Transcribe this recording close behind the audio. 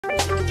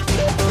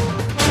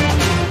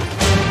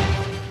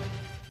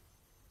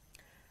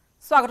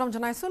স্বাগতম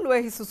জনাইছো লৈ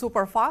আহিছো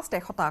সুপাৰফাষ্ট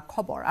এখটা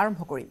খবৰ আৰম্ভ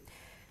কৰিম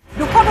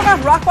 200 টকা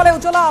হ্ৰাস পালে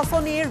উজ্জ্বলা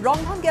আঁচনিৰ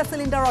ৰন্ধন গেছ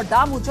চিলিণ্ডাৰৰ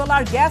দাম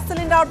উজ্জ্বলাৰ গেছ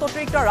চিলিণ্ডাৰৰ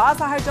অতিৰিক্ত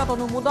ৰাজসাহায্যত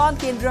অনুমোদন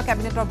কেন্দ্ৰীয়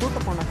কেবিনেটৰ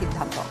গুৰুত্বপূৰ্ণ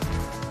সিদ্ধান্ত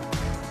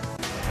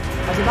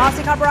আজি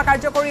মাসিকাৰ পৰা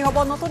কাৰ্যকৰী হ'ব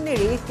নতুন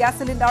নিৰিখ গেছ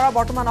চিলিণ্ডাৰৰ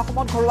বৰ্তমান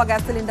অসমত ঘৰুৱা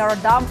গেছ চিলিণ্ডাৰৰ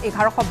দাম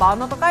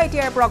 1152 টকা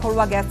এতিয়াৰ পৰা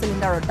ঘৰুৱা গেছ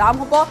চিলিণ্ডাৰৰ দাম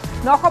হ'ব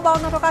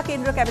 952 টকা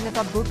কেন্দ্ৰীয়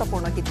কেবিনেটত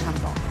গুৰুত্বপূৰ্ণ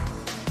সিদ্ধান্ত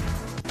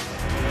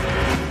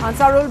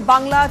আনসাৰুল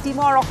বাংলা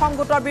টিমৰ অসম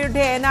গোটৰ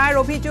বিৰুদ্ধে এনআইৰ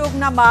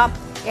অভিযোগনামা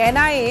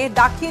এনআইএ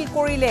দাখিল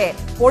কৰিলে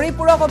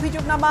পৰিপূৰক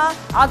অভিযোগনামা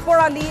আকবৰ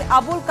আলী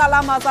আবুল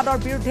কালাম আজাদৰ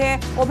বিৰুদ্ধে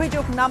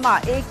অভিযোগনামা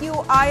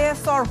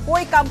একিউআইএছৰ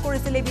হৈ কাম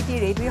কৰিছিল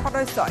বিটিৰ এই দুই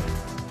সদস্যই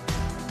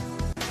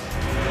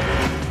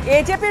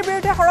এজেপিৰ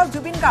বিৰুদ্ধে হৰফ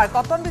জুবিন গাৰ্গ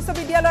কটন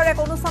বিশ্ববিদ্যালয়ৰ এক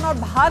অনুষ্ঠানত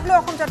ভাগ লৈ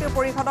অসম জাতীয়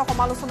পৰিষদৰ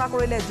সমালোচনা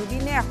কৰিলে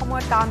জুবিনে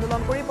এসময়ত কা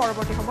আন্দোলন কৰি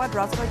পৰৱৰ্তী সময়ত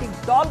ৰাজনৈতিক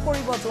দল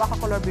কৰিব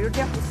যোৱাসকলৰ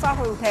বিৰুদ্ধে উচ্চাৰ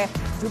হৈ উঠে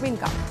জুবিন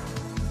গাৰ্গ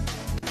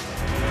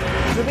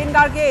জুবিন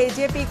গাৰ্গে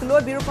এজেপিক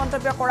লৈ বিৰোধ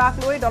মন্তব্য কৰাক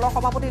লৈ দলৰ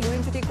সভাপতি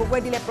লুৰিণজ্যোতি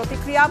গগৈ দিলে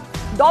প্ৰতিক্ৰিয়া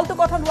দলটো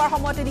গঠন হোৱাৰ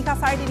সময়তে নিশা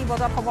 3:30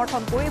 বজাত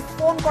সমৰ্থন কৰি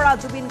ফোন কৰা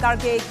জুবিন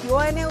গাৰ্গে কিয়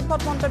এনে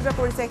উদ্ভট মন্তব্য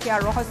কৰিছে সেয়া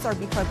ৰহস্যৰ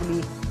বিষয় বুলি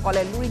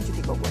ক'লে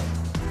লুৰিণজ্যোতি গগৈ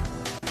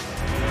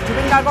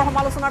জুবিন গাৰ্গৰ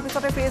সমালোচনাৰ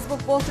পিছতে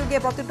ফেচবুক পোষ্ট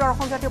যোগে প্ৰত্যুত্তৰ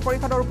অসম জাতীয়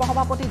পৰিষদৰ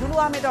উপসভাপতি দুলু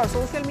আহমেদৰ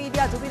ছ'চিয়েল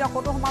মিডিয়া জুবিনক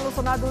কটু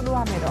সমালোচনা দুলু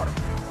আহমেদৰ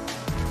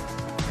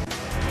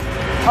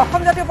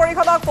অসম জাতীয়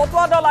পৰিষদক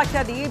ফটোৱা দল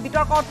আখ্যা দি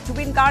বিতৰ্কত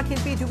জুবিন গাৰ্গ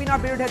শিল্পী জুবিনৰ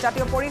বিৰুদ্ধে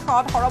জাতীয়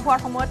পৰিষদ সৰব হোৱাৰ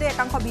সময়তে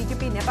একাংশ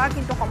বিজেপি নেতাৰ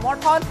কিন্তু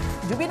সমৰ্থন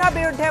জুবিনৰ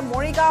বিৰুদ্ধে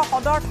মৰিগাঁও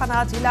সদৰ থানা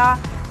জিলা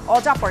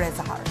অজাপৰে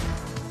জাহাৰ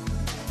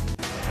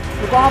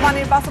লোকসভা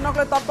নিৰ্বাচনক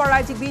লৈ তৎপৰ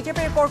ৰাজ্যিক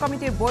বিজেপিৰ কোৰ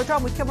কমিটিৰ বৈঠক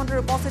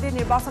মুখ্যমন্ত্ৰীৰ উপস্থিতিত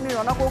নিৰ্বাচনী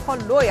ৰণকৌশল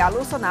লৈ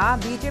আলোচনা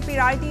বিজেপিৰ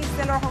আইটি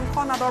সেলৰ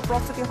সংসদৰ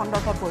প্ৰস্তুতি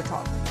সন্দৰ্ভত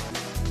বৈঠক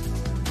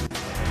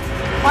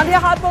সন্ধিয়া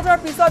 7 বজাৰ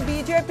পিছত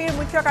বিজেপিৰ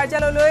মুখ্য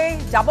কাৰ্যালয়লৈ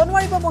যাব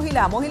নোৱাৰিব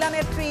মহিলা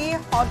নেত্ৰী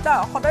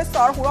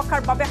সদস্যৰ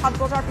সুৰক্ষাৰ বাবে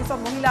 7 বজাৰ পিছত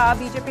মহিলা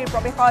বিজেপিৰ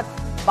প্ৰৱেশত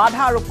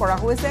বাধা আৰোপ কৰা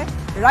হৈছে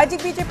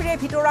ৰাজ্যিক বিজেপিৰ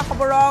ভিতৰুৱা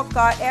খবৰক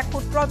এক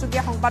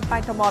সূত্ৰযোগে সংবাদ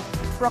মাধ্যমত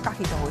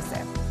প্ৰকাশিত হৈছে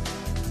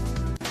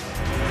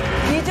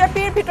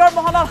বিজেপিৰ ভিতৰ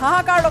মহলত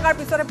হাহাকাৰ লগাৰ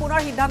পিছতে পুনৰ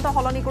সিদ্ধান্ত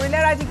সলনি কৰিলে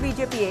ৰাজ্যিক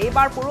বিজেপিয়ে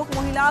এইবাৰ পুৰুষ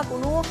মহিলা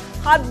কোনো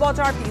 7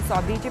 বজাৰ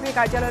পিছত বিজেপিৰ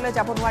কাৰ্যালয়লৈ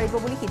যাব নোৱাৰিব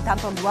বুলি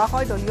সিদ্ধান্ত লোৱা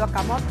হয় দলীয়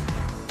কামত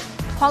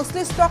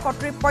সংশ্লিষ্ট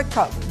কৰ্তৃপক্ষ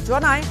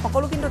জনাই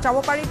সকলো কিন্তু যাব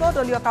পাৰিব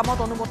দলীয় কামত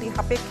অনুমতি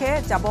সাপেক্ষে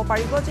যাব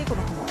পাৰিব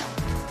যিকোনো সময়ত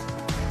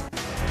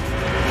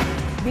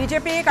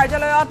বিজেপি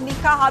কাৰ্যালয়ত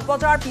নিশা 7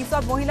 বজাৰ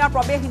পিছত মহিলাৰ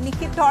প্ৰৱেশ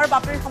নিষিদ্ধৰ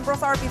বাতৰি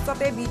সম্প্ৰচাৰৰ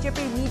পিছতে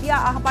বিজেপিৰ মিডিয়া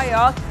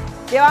আহ্বায়ক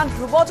দেৱান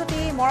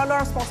ধ্ৰুৱজ্যোতি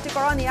মৰলৰ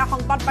স্পষ্টীকৰণ ইয়া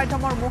সংবাদ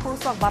মাধ্যমৰ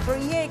মুখৰোচক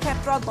বাতৰিয়ে এই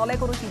ক্ষেত্ৰত দলে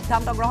কোনো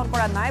সিদ্ধান্ত গ্ৰহণ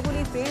কৰা নাই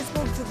বুলি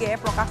ফেচবুক যোগে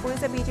প্ৰকাশ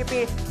কৰিছে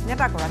বিজেপিৰ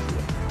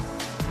নেতাগৰাকীয়ে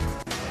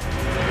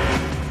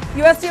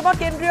ইউএছটিএমত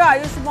কেন্দ্ৰীয়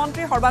আয়ুষ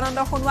মন্ত্ৰী সৰ্বানন্দ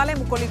সোণোৱালে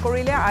মুকলি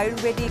কৰিলে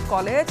আয়ুৰ্বেদিক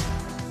কলেজ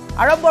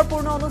আৰম্ভৰ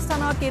পূৰ্ণ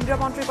অনুষ্ঠানত কেন্দ্ৰীয়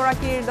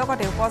মন্ত্ৰীগৰাকীৰ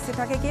লগতে উপস্থিত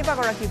থাকে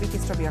কেইবাগৰাকী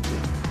বিশিষ্ট ব্যক্তি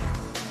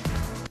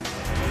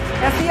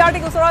এসইআৰটি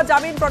গোচৰত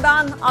জামিন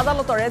প্ৰদান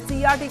আদালতৰ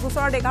এসইআৰটি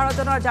গোচৰত 11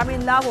 জনৰ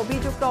জামিন লাভ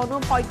অভিযুক্ত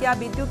অনুপ শইকীয়া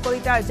বিদ্যুৎ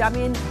কলিতাৰ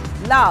জামিন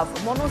লাভ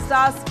মনোজ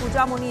দাস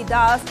পূজামণি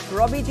দাস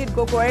ৰবিজিৎ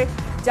গগৈৰ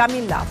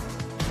জামিন লাভ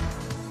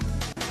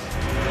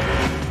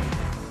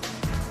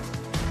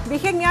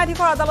বিশেষ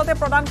ন্যায়াধীশৰ আদালতে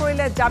প্ৰদান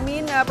কৰিলে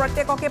জামিন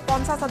প্ৰত্যেককে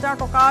 50,000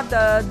 টকাত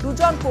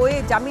দুজনকৈ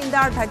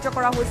জামিনদাৰ ধাৰ্য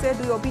কৰা হৈছে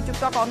দুই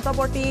অভিযুক্তক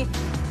অন্তৰ্বৰ্তী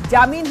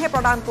জামিনহে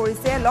প্ৰদান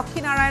কৰিছে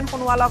লক্ষ্মীনাৰায়ণ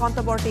সোণোৱালক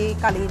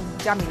অন্তৰ্বৰ্তীকালীন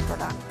জামিন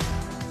প্ৰদান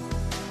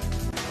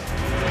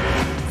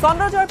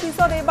চন্দ্ৰজয়ৰ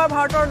পিছত এইবাৰ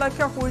ভাৰতৰ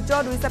লক্ষ্য সূৰ্য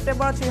 2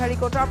 ছেপ্টেম্বৰত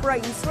শ্ৰীহৰিকোটাৰ পৰা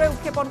ইছৰোৱে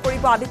উৎক্ষেপণ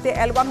কৰিব আদিত্য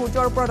L1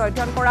 সূৰ্যৰ ওপৰত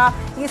অধ্যয়ন কৰা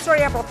ইছৰোৰ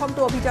প্ৰথমটো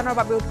অভিযানৰ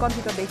বাবে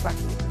উৎকণ্ঠিত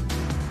দেশবাসী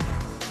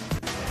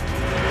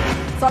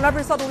চন্দ্ৰৰ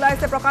পিছত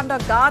ওলাইছে প্ৰকাণ্ড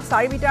গাঁত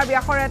 4 মিটাৰ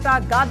ব্যাসৰ এটা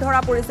গাঁত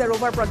ধৰা পৰিছে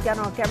ৰোভাৰ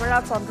প্ৰজ্ঞানৰ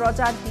কেমেৰাত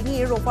চন্দ্ৰযান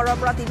 3 ৰোভাৰৰ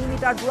পৰা 3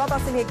 মিটাৰ দূৰত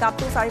আছিল সেই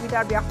গাঁতটো 4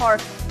 মিটাৰ ব্যাসৰ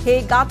সেই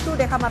গাঁতটো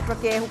দেখা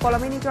মাত্ৰকে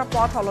সুকলমে নিজৰ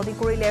পথ সলনি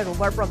কৰিলে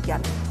ৰোভাৰ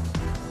প্ৰজ্ঞানে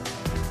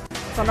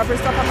চন্দ্ৰৰ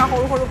পৃষ্ঠত থকা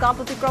সৰু সৰু গাঁত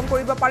অতিক্ৰম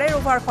কৰিব পাৰে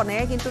ৰোভাৰখনে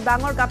কিন্তু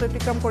ডাঙৰ গাঁত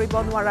অতিক্ৰম কৰিব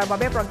নোৱাৰাৰ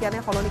বাবে প্ৰজ্ঞানে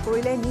সলনি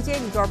কৰিলে নিজে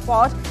নিজৰ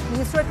পথ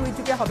ইছৰোৱে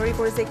টুইটযোগে সদৰি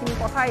কৰিছে এইখিনি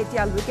কথা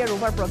এতিয়ালৈকে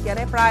ৰোভাৰ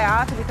প্ৰজ্ঞানে প্ৰায়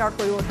 8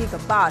 মিটাৰতকৈও অধিক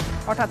বাট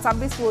অৰ্থাৎ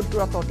 26 ফুট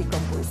দূৰত্ব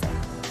অতিক্ৰম কৰিছে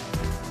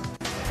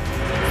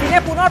চীনে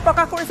পুনৰ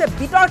প্ৰকাশ কৰিছে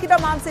বিতৰ্কিত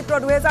মানচিত্ৰ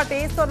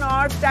 2023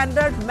 চনৰ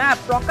ষ্টেণ্ডাৰ্ড মেপ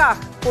প্ৰকাশ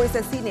কৰিছে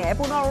চীনে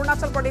পুনৰ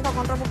অৰুণাচল প্ৰদেশক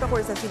অন্তৰ্ভুক্ত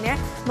কৰিছে চীনে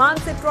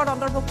মানচিত্ৰত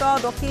অন্তৰ্ভুক্ত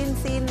দক্ষিণ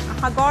চীন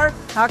সাগৰ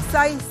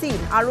হাকচাই চীন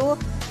আৰু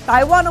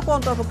টাইৱানকো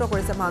অন্তৰ্ভুক্ত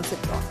কৰিছে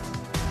মানচিত্ৰ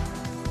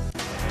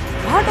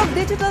ভাৰতক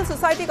ডিজিটেল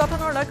ছ'চাইটি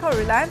গঠনৰ লক্ষ্য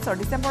ৰিলায়েন্সৰ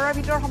ডিচেম্বৰৰ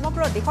ভিতৰত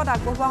সমগ্ৰ দেশত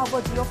আগবঢ়োৱা হ'ব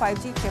জিঅ'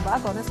 5G সেৱা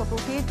গণেশ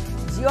চতুৰ্থীত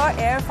জিঅ'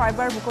 এয়াৰ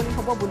ফাইবাৰ মুকলি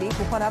হ'ব বুলি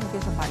ঘোষণা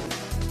মুকেশ আম্বানী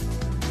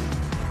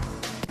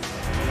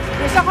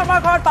কৃষ্ণ শৰ্মাৰ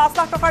ঘৰত 5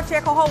 লাখ টকাৰ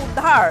চেক সহ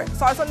উদ্ধাৰ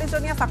 46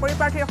 জনীয়া চাকৰি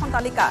প্ৰাৰ্থীৰ এখন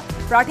তালিকা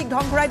প্ৰাৰ্থীক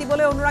ধন ঘূৰাই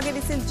দিবলৈ অনুৰাগী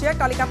দিছিল চেক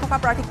তালিকাত থকা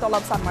প্ৰাৰ্থীক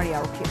তলব চানমাৰী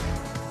আৰক্ষী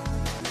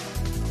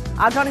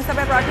আধন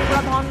হিচাপে প্ৰাৰ্থীৰ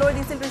পৰা ধন লৈ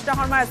দিছিল কৃষ্ণ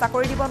শৰ্মাই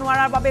চাকৰি দিব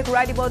নোৱাৰাৰ বাবে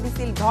ঘূৰাই দিব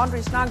দিছিল ধন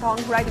কৃষ্ণাক ধন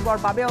ঘূৰাই দিবৰ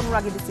বাবে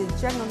অনুৰাগী দিছিল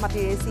চেক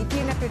নুনমাটিৰ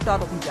চিপিৰ নেতৃত্বত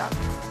অভিযান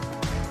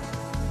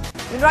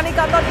ইন্দ্ৰাণী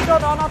কাণ্ডত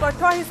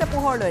তথ্য আহিছে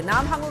পোহৰলৈ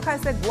নাম ভাঙুৰ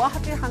খাইছে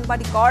গুৱাহাটীৰ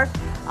সাংবাদিকৰ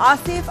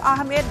আসিফ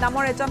আহমেদ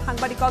নামৰ এজন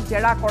সাংবাদিকক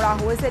জেৰা কৰা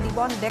হৈছে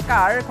দিবন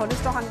ডেকাৰ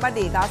ঘনিষ্ঠ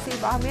সাংবাদিক আসিফ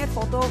আহমেদ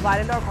ফটো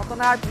ভাইৰেলৰ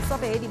ঘটনাৰ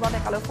পিছতে দিবন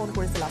ডেকালৈ ফোন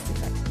কৰিছিল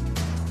আসিফে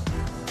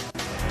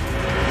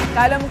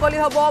কাইলৈ মুকলি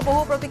হ'ব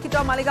বহু প্ৰতীক্ষিত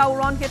মালিগাঁও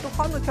উৰণ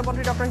সেতুখন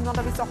মুখ্যমন্ত্ৰী ডক্টৰ হিমন্ত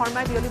বিশ্ব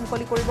শৰ্মাই বিয়লি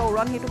মুকলি কৰিব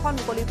উৰণ সেতুখন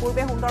মুকলিৰ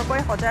পূৰ্বে সুন্দৰকৈ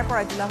সজাই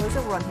পৰাই তোলা হৈছে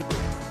উৰণ সেতু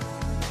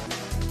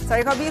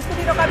 420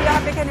 কোটি টকা ব্যয়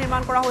সাপেক্ষে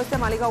নিৰ্মাণ কৰা হৈছে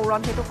মালিগাঁও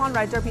উৰণ সেতুখন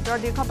ৰাজ্যৰ ভিতৰত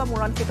দীৰ্ঘতম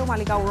উৰণ সেতু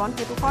মালিগাঁও উৰণ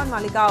সেতুখন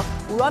মালিগাঁও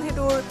উৰণ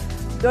সেতুৰ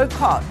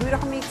দৈৰ্ঘ্য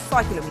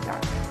 2.6 কিলোমিটাৰ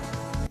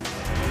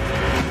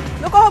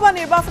লোকসভা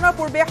নিৰ্বাচনৰ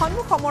পূৰ্বে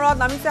সন্মুখ সমৰত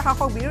নামিছে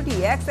শাসক বিৰোধী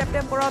 1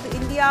 ছেপ্টেম্বৰত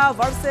ইণ্ডিয়া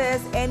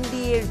ভাৰ্চেছ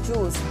এনডিএৰ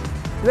যুঁজ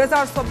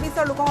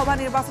 2024 লোকসভা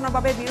নিৰ্বাচনৰ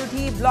বাবে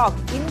বিৰোধী ব্লক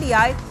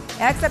ইণ্ডিয়াই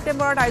 1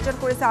 ছেপ্টেম্বৰত আয়োজন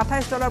কৰিছে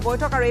 28 দলৰ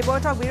বৈঠক আৰু এই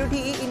বৈঠক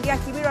বিৰোধী ইণ্ডিয়া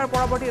শিবিৰৰ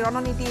পৰৱৰ্তী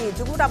ৰণনীতি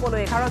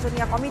যুগুতাবলৈ 11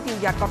 জনীয়া কমিটি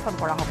ইয়াত গঠন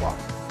কৰা হ'ব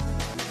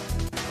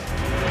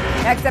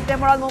 1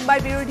 ছেপ্টেম্বৰত মুম্বাই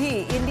বিৰোধী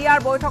ইণ্ডিয়াৰ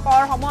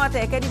বৈঠকৰ সময়তে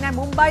একেদিনাই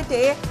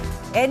মুম্বাইতে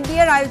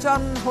এনডিএৰ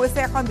আয়োজন হৈছে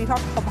এখন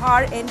বৃহৎ সভাৰ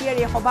এনডিএৰ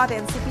এই সভাত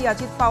এনচিপি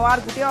অজিত পাৱাৰ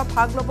গোটেই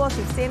ভাগ ল'ব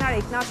শিৱসেনাৰ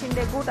একনাথ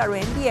শিন্দে গোট আৰু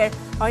এনডিএৰ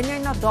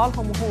অন্যান্য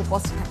দলসমূহো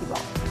উপস্থিত থাকিব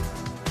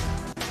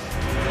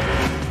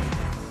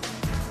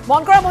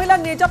মনকৰা মহিলাক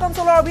নিৰ্যাতন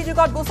চলোৱাৰ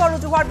অভিযোগত গোচৰ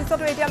ৰুজু হোৱাৰ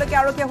পিছতো এতিয়ালৈকে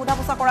আৰক্ষীয়ে সোধা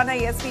পোছা কৰা নাই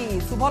এছপি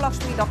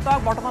শুভলক্ষ্মী দত্তক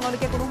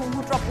বৰ্তমানলৈকে কোনো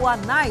সুমূত্ৰ পোৱা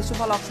নাই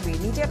শুভলক্ষ্মী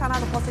নিজে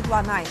থানাত উপস্থিত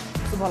হোৱা নাই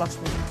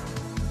শুভলক্ষ্মী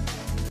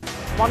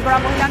মনকৰা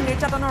মহিলাক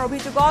নিৰ্যাতনৰ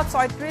অভিযোগত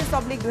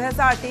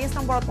 36/2023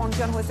 নম্বৰত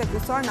পঞ্জীয়ন হৈছে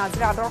গোচৰ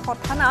নাজিৰা আদৰ্শ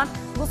থানাত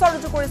গোচৰ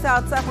ৰুজু কৰিছে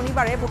আজি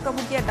শনিবাৰে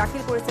ভুক্তভোগীয়ে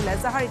দাখিল কৰিছিল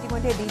এজাহাৰ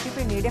ইতিমধ্যে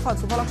ডিজিপিৰ নিৰ্দেশত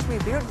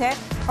শুভলক্ষ্মীৰ বিৰুদ্ধে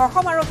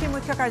অসম আৰক্ষীৰ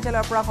মুখ্য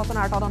কাৰ্যালয়ৰ পৰা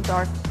ঘটনাৰ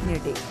তদন্তৰ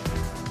নিৰ্দেশ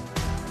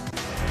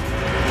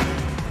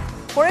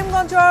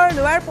কৰিমগঞ্জৰ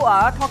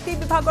লোৱাৰপুৱাত শক্তি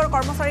বিভাগৰ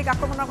কৰ্মচাৰীক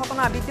আক্ৰমণৰ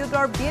ঘটনা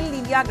বিদ্যুতৰ বিল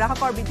নিদিয়া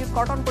গ্ৰাহকৰ বিদ্যুৎ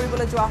কৰ্তন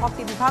কৰিবলৈ যোৱা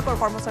শক্তি বিভাগৰ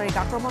কৰ্মচাৰীক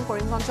আক্ৰমণ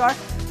কৰিমগঞ্জৰ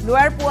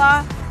লোৱাৰপুৱা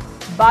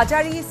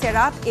বাজাৰী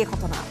চেৰাত এই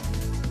ঘটনা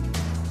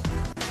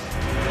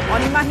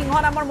অনিমা সিংহ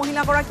নামৰ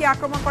মহিলাগৰাকীয়ে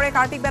আক্ৰমণ কৰে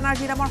কাৰ্তিক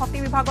বেনাৰ্জী নামৰ শক্তি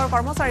বিভাগৰ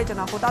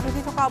কৰ্মচাৰীজনক কোঠাত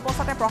উঠি থকা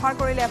অৱস্থাতে প্ৰহাৰ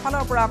কৰিলে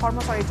এফালৰ পৰা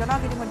কৰ্মচাৰীজনক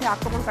ইতিমধ্যে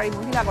আক্ৰমণকাৰী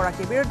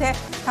মহিলাগৰাকীৰ বিৰুদ্ধে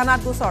থানাত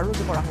গোচৰ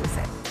ৰুজু কৰা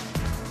হৈছে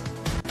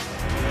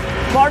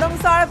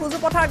বৰডুমছাৰ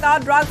কুজুপথাৰ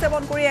গাঁৱত ড্ৰাগ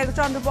সেৱন কৰি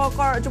একজন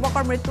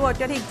যুৱকৰ মৃত্যু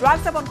অত্যাধিক ড্ৰাগ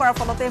সেৱন কৰাৰ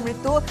ফলতে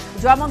মৃত্যু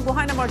জয়মন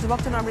গোহাঁই নামৰ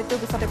যুৱকজনৰ মৃত্যুৰ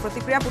পিছতে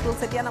প্ৰতিক্ৰিয়া পুতুল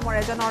চেতিয়া নামৰ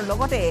এজনৰ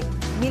লগতে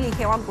মিলি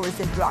সেৱন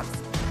কৰিছিল ড্ৰাগ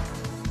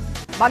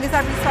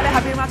বাগিচাৰ পিছফালে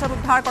হাবিৰ মাজত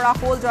উদ্ধাৰ কৰা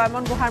হ'ল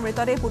জয়মন গোহাঁইৰ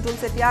মৃতদেহ পুতুল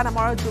চেতিয়া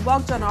নামৰ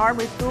যুৱকজনৰ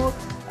মৃত্যু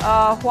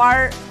হোৱাৰ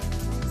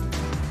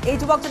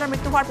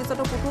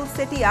পিছতো পুতুল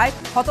চেতিয়াই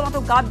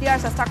ঘটনাটোক গাত দিয়াৰ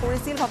চেষ্টা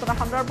কৰিছিল ঘটনা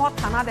সন্দৰ্ভত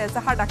থানাত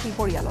এজাহাৰ দাখিল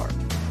পৰিয়ালৰ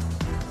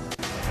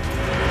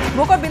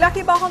মুকত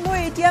বিলাসী বাহন লৈ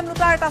এটিএম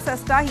লুটাৰ এটা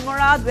চেষ্টা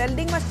হিঙৰাত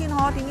ৱেল্ডিং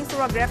মেচিনসহ 3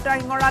 চোৰক গ্ৰেপ্তাৰ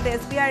হিঙৰাত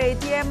এছবিআইৰ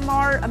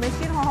এটিএমৰ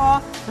মেচিনসহ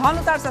ধন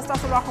লুটাৰ চেষ্টা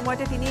চলোৱাৰ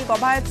সময়তে 3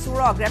 গভায়ত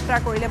চোৰক গ্ৰেপ্তাৰ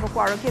কৰিলে বকু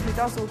আৰক্ষীয়ে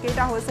ভিতৰত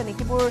চোৰকেইটা হৈছে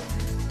নিকিপুৰ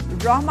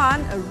ৰহমান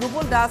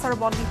ৰুবুল দাস আৰু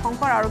বন্দী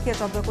শংকৰ আৰক্ষীয়ে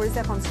জব্দ কৰিছে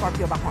এখন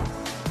স্কৰ্পিঅ বাহন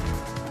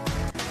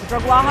উত্তৰ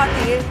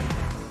গুৱাহাটীৰ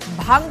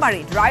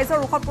ভাংবাৰীত ৰাইজৰ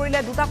ৰোষত পৰিলে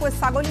দুটাকৈ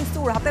ছাগলী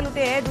চোৰ হাতে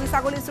লুটে 2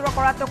 ছাগলী চোৰক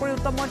কৰাত্ব কৰি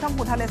উত্তম মধ্যম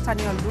সোধালে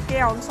স্থানীয় লোকে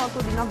অঞ্চলটো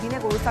দিনক দিনে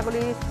গৰু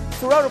ছাগলী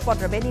চোৰৰ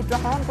উপদ্ৰৱে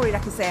নিদ্ৰাহৰণ কৰি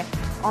ৰাখিছে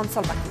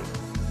অঞ্চলবাসী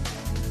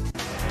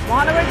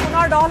মহানগৰীত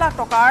পুনৰ 10 লাখ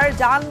টকাৰ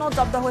জাল নোট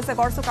জব্দ হৈছে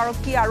গড়চুক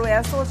আৰক্ষী আৰু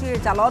এছঅ'জিৰ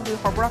জালত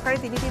 2 সৰবৰাহকাৰী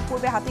 3 দিন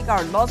পূৰ্বে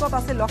হাতীগাঁৱৰ লজত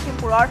আছিল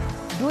লখিমপুৰৰ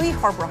 2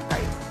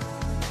 সৰবৰাহকাৰী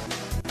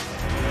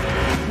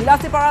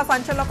বিলাসীপাৰা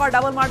চাঞ্চল্যকৰ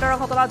ডাবল মাৰ্ডাৰৰ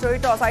ঘটনা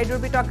জড়িত 4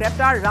 দুৰ্বৃত্ত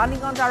গ্ৰেপ্তাৰ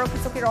ৰাণীগঞ্জ আৰক্ষী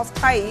চকীৰ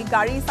অস্থায়ী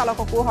গাড়ী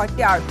চালককো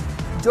হত্যাৰ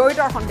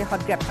জড়িতৰ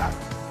সন্দেহত গ্ৰেপ্তাৰ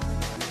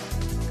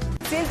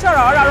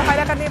শিলচৰৰ আৰু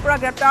হাইলাকান্দিৰ পৰা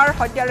গ্ৰেপ্তাৰ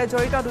হত্যাৰে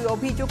জড়িত 2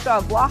 অভিযুক্ত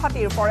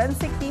গুৱাহাটীৰ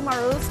ফৰেনচিক টিম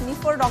আৰু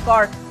স্নিফাৰ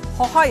ডগৰ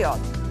সহায়ত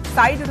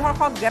 4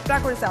 দুধৰ্ষক গ্ৰেপ্তাৰ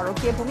কৰিছে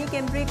আৰক্ষীয়ে ভূমি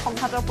কেন্দ্ৰিক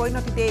সংঘাতৰ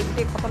পৰিণতিতে এই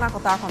গোটেই ঘটনা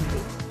ঘটাৰ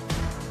সন্দেহ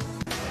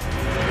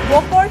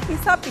বকৰ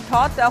হিচাপ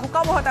পীঠত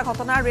হুকাবহ এটা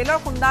ঘটনা ৰেলৰ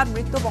খুন্দাত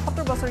মৃত্যু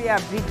 72 বছৰীয়া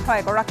বৃদ্ধ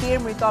এগৰাকীৰ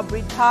মৃত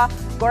বৃদ্ধা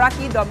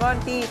গৰাকী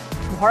দময়ন্তী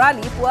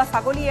ভৰালী পুৱা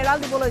ছাগলী এৰাল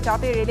দিবলৈ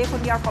যাওঁতে ৰেলে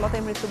খুন্দিয়াৰ ফলতে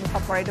মৃত্যু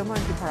মুখত পৰে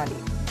দময়ন্তী ভৰালী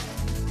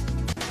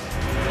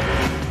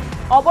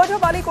অবৈধ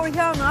বালি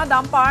কঢ়িয়াই অনা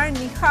ডাম্পাৰ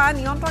নিশা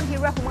নিয়ন্ত্ৰণ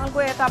হেৰুৱাই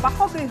সোমালগৈ এটা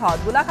বাসগৃহত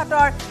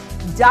গোলাঘাটৰ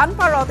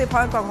জানপাৰত এই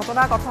ভয়ংকৰ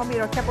ঘটনা গঠমি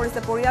ৰক্ষা কৰিছে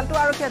পৰিয়ালটো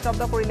আৰক্ষীয়ে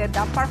জব্দ কৰিলে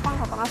ডাম্পাৰখন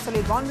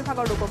ঘটনাস্থলীত বন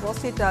বিভাগৰ লোক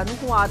উপস্থিত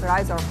নোহোৱাত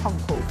ৰাইজৰ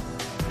খংখৌ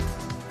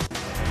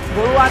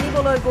গৰু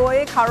আনিবলৈ গৈ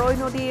খাৰৈ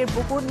নদীৰ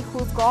বুকুত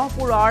নিখোজ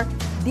গহপুৰৰ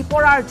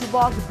দীপৰাৰ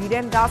যুৱক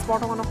বীৰেন দাস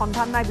বৰ্তমানৰ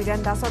সন্ধান নাই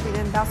বীৰেন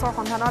দাসৰ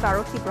সন্ধানত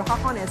আৰক্ষী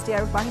প্ৰশাসন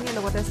এছডিআৰএফ বাহিনীৰ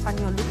লগতে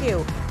স্থানীয় লোকেও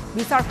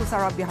বিচাৰ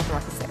খোচাৰ অব্যাহত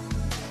ৰাখিছে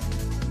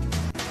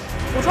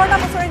 18টা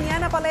বছৰে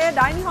ন্যায় নাপালে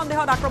ডাইনী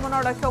সন্দেহত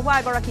আক্ৰমণৰ লক্ষ্য হোৱা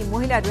এগৰাকী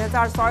মহিলা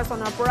 2006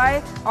 চনৰ পৰাই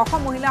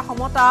অসম মহিলা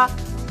সমতা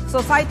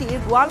ছ'চাইটিৰ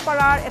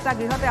গোৱালপাৰাৰ এটা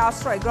গৃহতে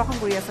আশ্ৰয় গ্ৰহণ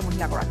কৰি আছে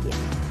মহিলাগৰাকীয়ে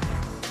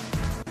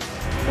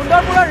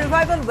সুন্দৰপুৰৰ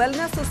ৰিভাইভেল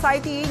ৱেলনেছ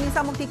ছ'চাইটি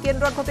নিচামুক্তি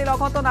কেন্দ্ৰত ঘটিল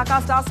অঘটন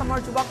আকাশ দাস নামৰ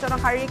যুৱকজনক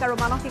শাৰীৰিক আৰু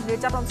মানসিক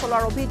নিৰ্যাতন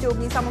চলোৱাৰ অভিযোগ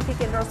নিচামুক্তি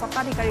কেন্দ্ৰৰ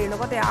স্বত্বাধিকাৰীৰ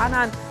লগতে আন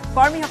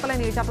কৰ্মীসকলে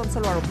নিৰ্যাতন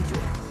চলোৱাৰ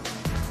অভিযোগ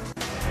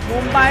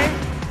মুম্বাইৰ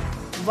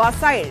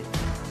ৱাছাইৰ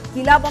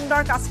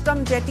কিলাবন্দৰ কাষ্টম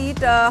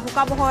জেটিত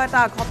হুকাবহ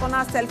এটা ঘটনা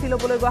সেলফি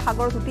ল'বলৈ গৈ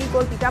সাগৰত উটি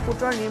গ'ল পিতা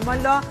পুত্ৰৰ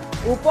নিৰ্মল্য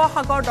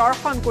উপসাগৰ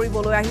দৰ্শন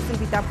কৰিবলৈ আহিছিল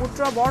পিতা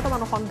পুত্ৰ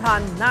বৰ্তমান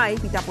সন্ধান নাই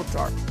পিতা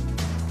পুত্ৰৰ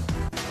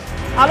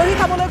আলহী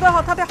খাবলৈ গৈ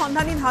হঠাতে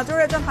সন্ধানহীন হাজোৰ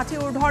এজন 60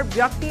 ঊৰ্ধৰ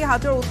ব্যক্তি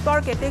হাজোৰ উত্তৰ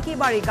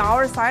কেতেকীবাৰী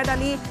গাঁৱৰ ছায়েদ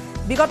আলী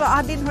বিগত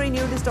 8 দিন ধৰি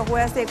নিৰ্দিষ্ট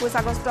হৈ আছে 21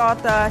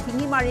 আগষ্টত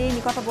হিঙিমাৰীৰ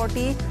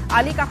নিকটৱৰ্তী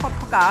আলী কাষত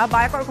থকা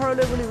বায়েকৰ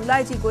ঘৰলৈ বুলি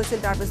ওলাই যি গৈছিল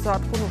তাৰ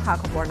পিছত কোনো খা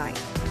খবৰ নাই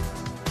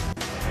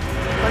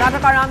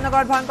কৰ্ণাটকৰ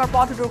ৰামনগৰত ভয়ংকৰ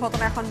পথ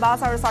দুৰ্ঘটনা এখন বাছ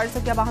আৰু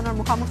চাৰিচকীয়া বাহনৰ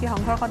মুখামুখি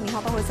সংঘৰ্ষত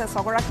নিহত হৈছে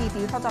 6 গৰাকী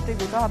তীৰ্থযাত্ৰী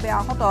গুৰুতৰভাৱে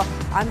আহত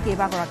আন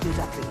কেইবাগৰাকী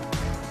যাত্ৰী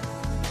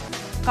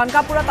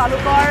কনকাপুৰা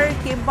তালুকৰ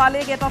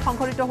কিম্বালে গেটত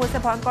সংঘটিত হৈছে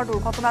ভয়ংকৰ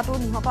দুৰ্ঘটনাটো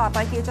নিহত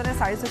আটাইকেইজনে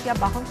চাৰিচকীয়া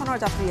বাহনখনৰ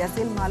যাত্ৰী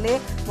আছিল মালে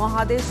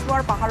মহাদেশ্বৰ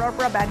পাহাৰৰ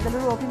পৰা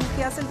বেংগালুৰু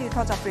অভিমুখী আছিল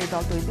তীৰ্থযাত্ৰীৰ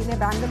দলটো ইপিনে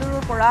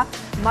বেংগালুৰুৰ পৰা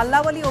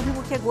মাল্লাৱালী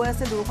অভিমুখে গৈ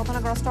আছিল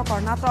দুৰ্ঘটনাগ্ৰস্ত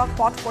কৰ্ণাটক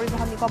পথ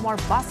পৰিবহণ নিগমৰ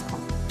বাছখন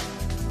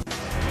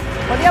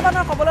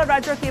কলিয়াবানৰ কবলত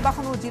ৰাজ্যৰ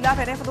কেইবাখনো জিলাত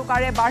এনে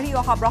ফটোকাৰে বাঢ়ি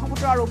অহা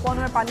ব্ৰহ্মপুত্ৰ আৰু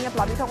উপনৈৰ পানীয়ে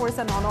প্লাবিত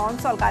কৰিছে ন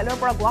অঞ্চল কাইলৈৰ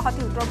পৰা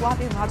গুৱাহাটী উত্তৰ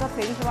গুৱাহাটীৰ মাজত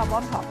ফেৰী সেৱা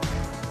বন্ধ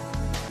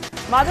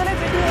মাজুলী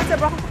বৃদ্ধি হৈছে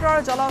ব্ৰহ্মপুত্ৰৰ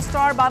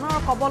জলস্তৰ বানৰ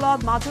কবলত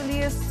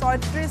মাজুলীৰ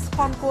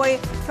 ৩৬খনকৈ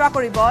সেৱা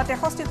কৰিব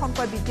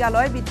 ৬৩খনকৈ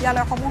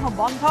বিদ্যালয়সমূহ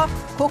বন্ধ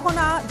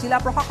ঘোষণা জিলা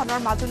প্ৰশাসনৰ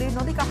মাজুলীৰ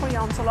নদী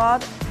কাষৰীয়া অঞ্চলত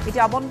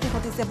এতিয়া অৱনতি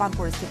ঘটিছে বান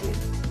পৰিস্থিতিৰ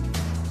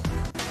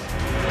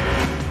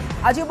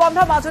আজি বন্ধ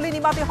মাজুলী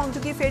নিমাতী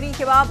সংযোগী ফেৰী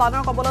সেৱা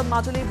বানৰ কবলত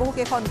মাজুলীৰ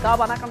বহুকেইখন গাঁও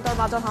বানাক্ৰান্তৰ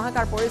মাজত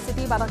হাহাকাৰ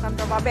পৰিস্থিতি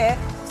বানাক্ৰান্তৰ বাবে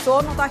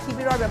 ৫৪টা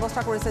শিবিৰৰ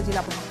ব্যৱস্থা কৰিছে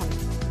জিলা প্ৰশাসনে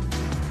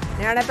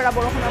নেৰানেপেৰা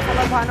বৰষুণৰ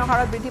ফলত ভয়ানক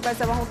হাৰত বৃদ্ধি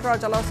পাইছে ব্ৰহ্মপুত্ৰৰ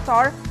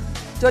জলস্তৰ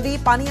যদি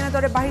পানী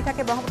এনেদৰে বাঢ়ি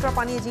থাকে ব্ৰহ্মপুত্ৰৰ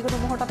পানীয়ে যিকোনো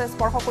মুহূৰ্ততে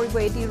স্পৰ্শ কৰিব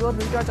এটি ৰোড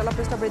ৰুটৰ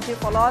জলপৃষ্ঠ বৃদ্ধিৰ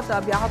ফলত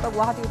ব্যাহত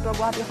গুৱাহাটী উত্তৰ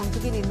গুৱাহাটী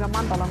সংযোগী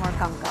নিৰ্মাণ দলঙৰ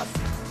কাম কাজ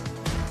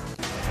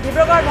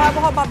ডিব্ৰুগড়ত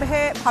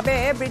ভয়াৱহভাৱে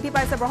বৃদ্ধি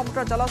পাইছে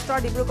ব্ৰহ্মপুত্ৰৰ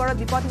জলস্তৰ ডিব্ৰুগড়ত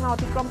বিপদসীমা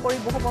অতিক্ৰম কৰি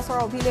বহু বছৰৰ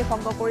অভিলেখ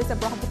ভংগ কৰিছে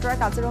ব্ৰহ্মপুত্ৰৰ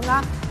কাজিৰঙা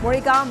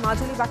মৰিগাঁও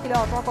মাজুলী বাকীলৈ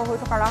সতৰ্ক হৈ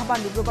থকাৰ আহ্বান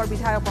ডিব্ৰুগড়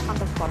বিধায়ক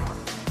প্ৰশান্ত ফুকনৰ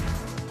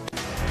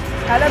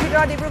কাইলৈৰ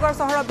ভিতৰত ডিব্ৰুগড়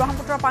চহৰত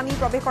ব্ৰহ্মপুত্ৰৰ পানী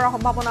প্ৰৱেশ কৰাৰ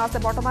সম্ভাৱনা আছে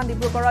বৰ্তমান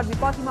ডিব্ৰুগড়ত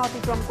বিপদসীমা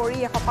অতিক্ৰম কৰি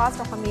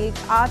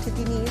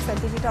 ১০৫.৮৩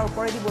 চেণ্টিমিটাৰ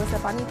ওপৰেদি বৈছে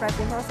পানী প্ৰায়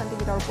 ১৫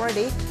 চেণ্টিমিটাৰ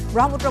ওপৰেদি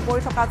ব্ৰহ্মপুত্ৰ বৈ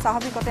থকাত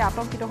স্বাভাৱিকতে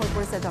আতংকিত হৈ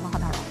পৰিছে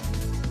জনসাধাৰণ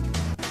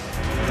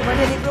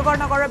ইতিমধ্যে ডিব্ৰুগড়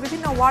নগৰৰ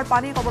বিভিন্ন ৱাৰ্ড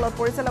পানীৰ কবলত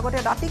পৰিছে লগতে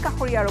দাঁতি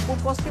কাষৰী আৰু পূব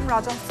পশ্চিম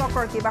ৰাজহ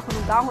চক্ৰৰ কেইবাখনো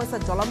গাঁও হৈছে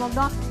জলমগ্ন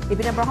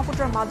ইপিনে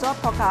ব্ৰহ্মপুত্ৰৰ মাজত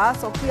থকা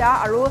চকীয়া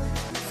আৰু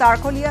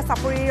চাৰখলীয়া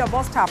চাপৰিৰ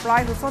অৱস্থা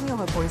প্ৰায় শোচনীয়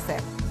হৈ পৰিছে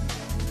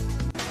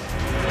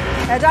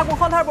এজাক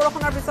মুষলধাৰ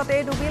বৰষুণৰ পিছতে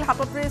ডুবিল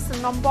 ৩৭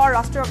 নম্বৰ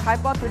ৰাষ্ট্ৰীয়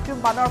ঘাইপথ কৃত্ৰিম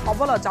বানৰ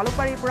কবলত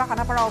জালুকবাৰীৰ পৰা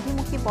খানাপাৰা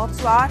অভিমুখী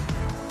পথছোৱা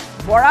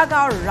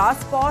বৰাগাঁৱৰ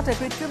ৰাজপথ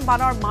কৃত্ৰিম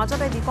বানৰ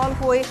মাজতে বিকল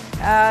হৈ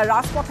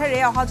ৰাজপথেৰে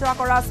অহা যোৱা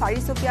কৰা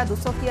চাৰিচকীয়া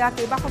দুচকীয়া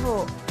কেইবাখনো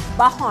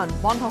বাহন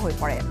বন্ধ হৈ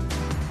পৰে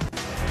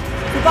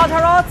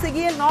চিপাঝাৰত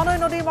ছিগিল ননৈ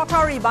নদীৰ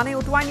মথাউৰি বানে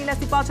উটুৱাই নিলে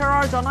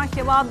চিপাঝাৰৰ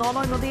জনসেৱা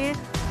ননৈ নদীৰ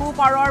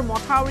সোঁপাৰৰ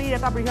মথাউৰিৰ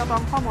এটা বৃহৎ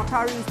অংশ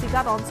মথাউৰি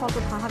ছিগাত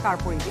অঞ্চলটোত হাহাকাৰ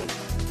পৰিৱেশ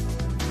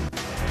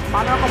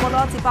বানৰ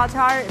কবলত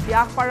চিপাঝাৰ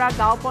ব্যাসপাৰা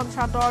গাঁও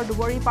পঞ্চায়তৰ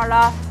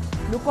দুবৰীপাৰা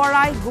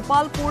লুকৰাই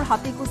গোপালপুৰ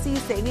হাতীকুচি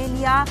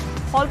চেঙেলীয়া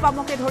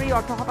ফলপামকে ধৰি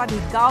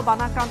অৰ্ধশতাধিক গাঁও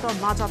বানাক্ৰান্তৰ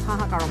মাজত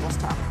হাহাকাৰ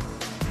অৱস্থা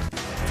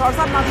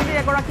চৰ্চাত মাজুলীৰ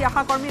এগৰাকী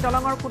আশাকৰ্মী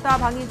দলঙৰ খুঁটা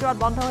ভাঙি যোৱাত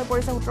বন্ধ হৈ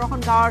পৰিছে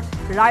 ১৭খন গাঁৱৰ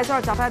ৰাইজৰ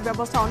যাতায়াত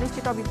ব্যৱস্থা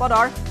অনিশ্চিত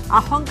বিপদৰ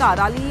আশংকা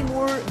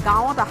ডালিমুৰ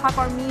গাঁৱত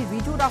আশাকৰ্মী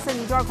ৰিজু দাসে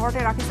নিজৰ ঘৰতে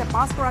ৰাখিছে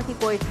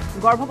 ৫গৰাকীকৈ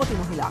গৰ্ভৱতী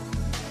মহিলা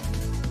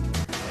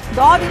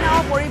 ১০ দিনাও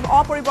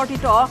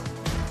অপৰিৱৰ্তিত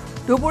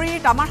ধুবুৰীৰ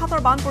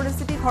তামাৰহাটৰ বান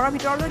পৰিস্থিতি ঘৰৰ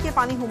ভিতৰলৈকে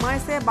পানী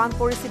সোমাইছে বান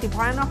পৰিস্থিতি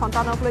ভয়ানক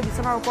সন্তানক লৈ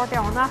বিচনাৰ ওপৰতে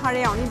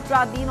অনাহাৰে অনিদ্ৰা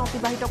দিন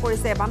অতিবাহিত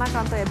কৰিছে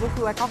বানাক্ৰান্ত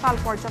এবুকু এককাল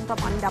পৰ্যন্ত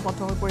পানীত আবদ্ধ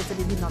হৈ পৰিছে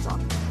বিভিন্নজন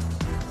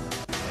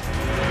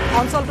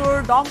অঞ্চলটোৰ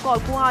দমকল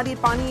কুঁৱা আদিত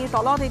পানীৰ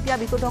তলত এতিয়া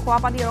বিশুদ্ধ খোৱা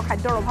পানী আৰু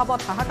খাদ্যৰ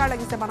অভাৱত হাহাকাৰ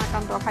লাগিছে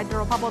বানাক্ৰান্তৰ খাদ্যৰ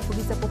অভাৱত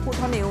ভুগিছে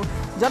পশুধনেও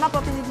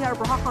জনপ্ৰতিনিধি আৰু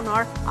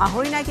প্ৰশাসনৰ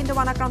আহৰি নাই কিন্তু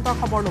বানাক্ৰান্তৰ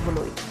খবৰ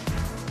ল'বলৈ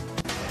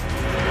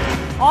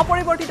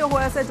অপৰিৱৰ্তিত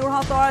হৈ আছে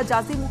যোৰহাটৰ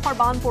জাজিমুখৰ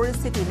বান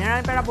পৰিস্থিতি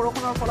নেৰানেপেৰা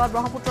বৰষুণৰ ফলত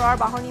ব্ৰহ্মপুত্ৰৰ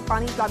বাঢ়নী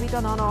পানী প্লাবিত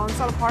ন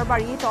অঞ্চল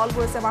ঘৰবাৰী তল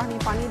গৈছে বাঢ়নী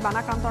পানী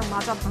বানাক্ৰান্তৰ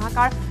মাজত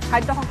হাহাকাৰ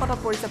খাদ্য সংকটত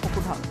পৰিছে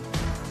পশুধন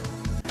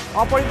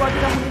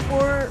অপৰিৱৰ্তিত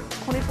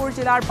শোণিতপুৰ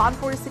জিলাৰ বান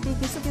পৰিস্থিতি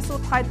কিছু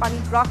ঠাইত পানী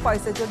হ্ৰাস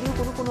পাইছে যদিও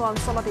কোনো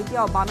অঞ্চলত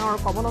এতিয়াও বানৰ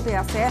কবলতে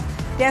আছে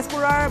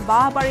তেজপুৰৰ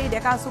বাহবাৰী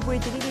ডেকা চুবুৰী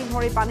 ৩ দিন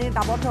ধৰি পানীত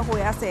আবদ্ধ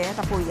হৈ আছে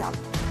এটা পৰিয়াল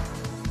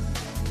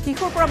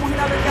শিশুৰ পৰা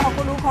মহিলালৈকে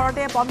সকলো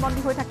ঘৰতে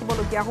পণবন্দী হৈ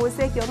থাকিবলগীয়া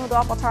হৈছে কিয়নো দ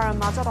পথাৰৰ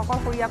মাজত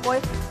অকলশৰীয়াকৈ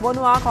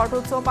বনোৱা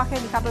ঘৰটোৰ চৌপাশে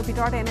নিশাটোৰ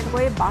ভিতৰতে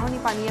এনেকৈ বাঢ়নী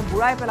পানীয়ে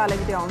বুঢ়াই পেলালে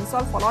গোটেই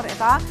অঞ্চল ফলত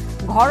এটা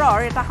ঘৰৰ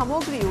এটা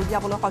সামগ্ৰী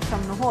উলিয়াবলৈ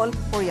সক্ষম নহল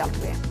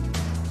পৰিয়ালটোৱে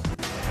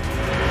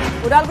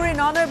ওদালগুৰি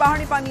ননৈৰ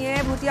বাঢ়নী পানীয়ে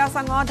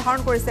ভুটিয়াচাঙত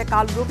ধাৰণ কৰিছে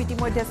কাল ৰূপ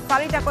ইতিমধ্যে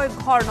 ৪টাকৈ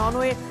ঘৰ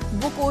ননৈৰ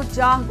বুকুত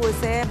জাহ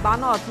গৈছে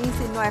বানত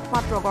নিচিহ্ন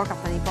একমাত্ৰ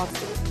গড়কাপ্তানি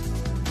পথটো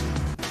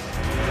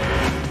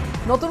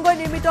নতুনকৈ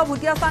নিৰ্মিত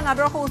ভুটিয়াচাং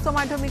আদৰ্শ উচ্চ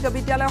মাধ্যমিক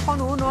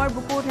বিদ্যালয়খনো নৈৰ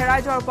বুকুত হেৰাই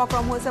যোৱাৰ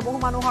উপক্ৰম হৈছে বহু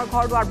মানুহৰ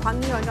ঘৰ দুৱাৰ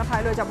ভাঙি অন্য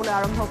ঠাইলৈ যাবলৈ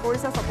আৰম্ভ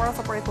কৰিছে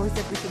চপৰে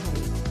খহিছে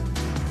কৃষিভূমি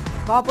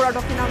গহপুৰৰ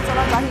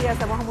দক্ষিণাঞ্চলত বাঢ়ি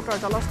আছে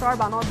ব্ৰহ্মপুত্ৰৰ জলস্তৰ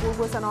বানত বুৰ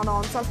গৈছে ন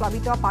অঞ্চল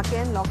প্লাবিত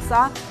পাকেন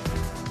লক্সা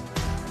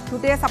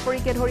টুটে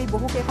চাপৰিকে ধৰি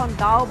বহুকেইখন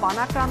গাঁও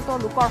বানাক্ৰান্ত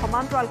লোকৰ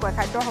সমান্তৰালকৈ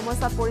খাদ্যৰ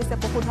সমস্যাত পৰিছে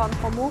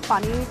পশুধনসমূহ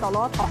পানীৰ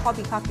তলত শশ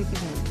বিঘা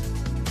কৃষিভূমি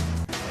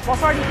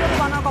বছৰৰ দ্বিতীয়টো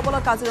বানৰ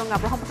কবলত কাজিৰঙা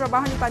ব্ৰহ্মপুত্ৰৰ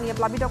বাঢ়নী পানীয়ে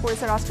প্লাবিত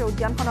কৰিছে ৰাষ্ট্ৰীয়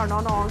উদ্যানখনৰ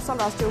 ৯ অঞ্চল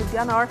ৰাষ্ট্ৰীয়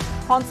উদ্যানৰ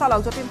সঞ্চালক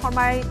যতীন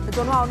শৰ্মাই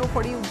জনোৱা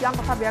অনুসৰি উদ্যান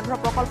তথা ব্যাঘ্ৰ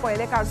প্ৰকল্প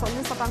এলেকাৰ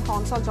 ৪০%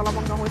 অঞ্চল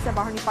জলমগ্ন হৈছে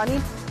বাঢ়নী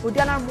পানীত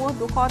উদ্যানৰ মুঠ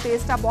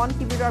 ২২৩টা বন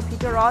শিবিৰৰ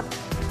ভিতৰত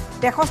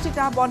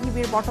 ৬৩টা বন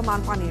শিবিৰ বৰ্তমান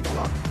পানীৰ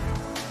তলত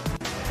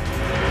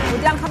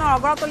উদ্যানখনৰ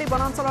অগৰতলী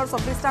বনাঞ্চলৰ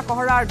 ২৪টা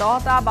কহৰাৰ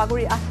 ১০টা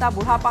বাগুৰি 8টা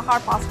বুঢ়া পাহাৰ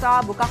 5টা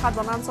বোকাখাত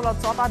বনাঞ্চলত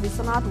 6টা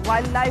বিশ্বনাথ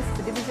ৱাইল্ড লাইফ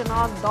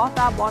ডিভিজনত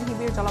 10টা বন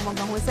শিবিৰ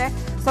জলমগ্ন হৈছে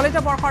চলিত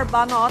বৰ্ষৰ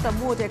বানত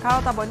মুঠ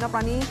 11টা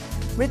বন্যপ্ৰাণী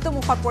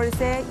মৃত্যুমুখত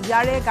পৰিছে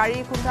ইয়াৰে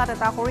গাড়ীৰ খুন্দাত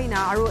এটা হৰিণা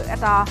আৰু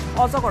এটা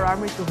অজগৰৰ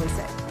মৃত্যু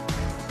হৈছে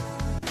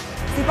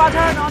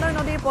চিপাঝাৰ ননৈ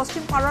নদীৰ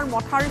পশ্চিম পাৰৰ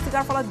মথাউৰি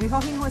ছিগাৰ ফলত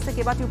গৃহহীন হৈছে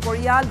কেইবাটিও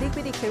পৰিয়াল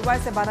দিকপিটিক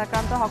হেৰুৱাইছে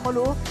বানাক্ৰান্ত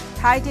সকলো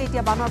ঠাইতে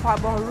এতিয়া বানৰ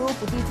ভয়াৱহ ৰূপ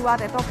উটি যোৱাত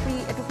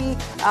এটুপি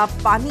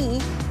পানী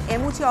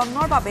এমুঠি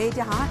অন্নৰ বাবে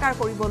এতিয়া হাহাকাৰ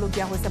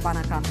কৰিবলগীয়া হৈছে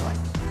বানাক্ৰান্তই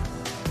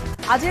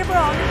আজিৰ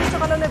পৰা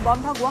অনিৰ্দিষ্টকাললৈ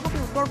বন্ধ গুৱাহাটী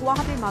উত্তৰ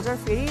গুৱাহাটীৰ মাজৰ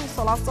ফেৰীৰ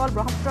চলাচল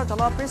ব্ৰহ্মপুত্ৰ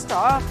জলপৃষ্ঠ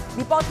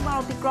বিপদসীমা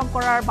অতিক্ৰম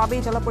কৰাৰ বাবে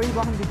জল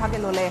পৰিবহণ বিভাগে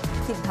ল'লে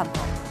সিদ্ধান্ত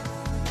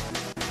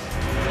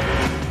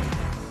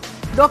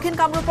দক্ষিণ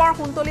কামৰূপৰ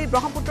সুন্তলীত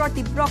ব্ৰহ্মপুত্ৰৰ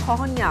তীব্ৰ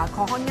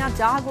খহনীয়া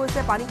জাহ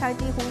গৈছে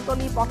পানীখাইটি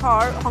সুন্তলী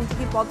পথৰ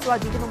সংযোগী পথছোৱা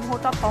যিকোনো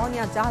মুহূৰ্তত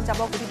খহনীয়া জাহ যাব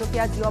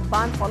কোটিটকীয়া জিঅ'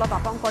 বান্ধ ফলত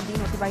আতংকৰ দিন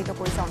অতিবাহিত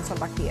কৰিছে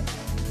অঞ্চলবাসীয়ে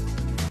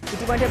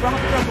ইতিমধ্যে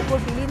ব্ৰহ্মপুত্ৰৰ বুকুত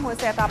বিলীন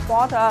হৈছে এটা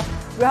পথ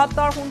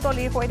বৃহত্তৰ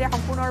সুন্তলীৰ সৈতে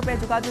সম্পূৰ্ণৰূপে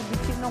যোগাযোগ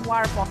বিচ্ছিন্ন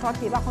হোৱাৰ পথত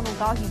কেইবাখনো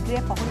গাঁও শীঘ্ৰে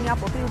খহনীয়া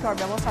প্ৰতিৰোধৰ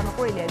ব্যৱস্থা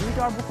নকৰিলে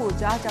দুয়োটাৰ বুকু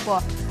জাহ যাব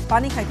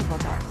পানীখাইটি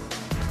বজাৰ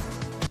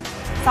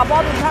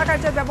চাবত উদ্ধাৰ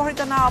কাৰ্যত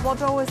ব্যৱহৃত নাও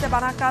আবদ্ধ হৈছে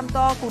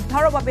বানাক্ৰান্তক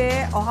উদ্ধাৰৰ বাবে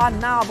অহা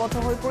নাও আবদ্ধ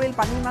হৈ পৰিল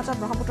পানীৰ মাজত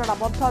ব্ৰহ্মপুত্ৰত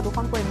আবদ্ধ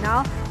দুখনকৈ নাও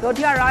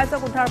লধিয়া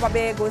ৰাইজক উদ্ধাৰৰ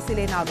বাবে গৈছিল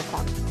এই নাও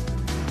দুখন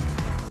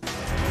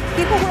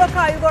শিশু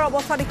সুৰক্ষা আয়োগৰ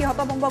অৱস্থা দেখি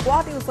হতভম্ব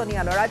গুৱাহাটী উচ্চ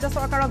ন্যায়ালয় ৰাজ্য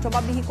চৰকাৰক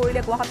জবাবদিহি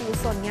কৰিলে গুৱাহাটী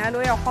উচ্চ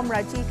ন্যায়ালয়ে অসম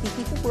ৰাজ্যিক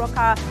শিশু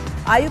সুৰক্ষা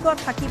আয়োগত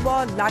থাকিব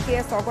লাগে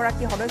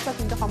 ৬গৰাকী সদস্য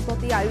কিন্তু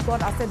সম্প্ৰতি আয়োগত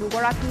আছে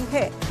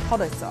 ২গৰাকীহে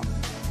সদস্য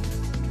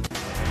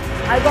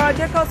আয়োগৰ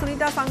অধ্যক্ষ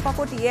সুনীতা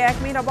চাংপাকটিয়ে ১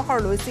 মে'ত অৱসৰ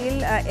লৈছিল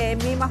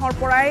মে' মাহৰ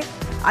পৰাই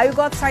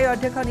আয়োগত স্থায়ী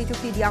অধ্যক্ষ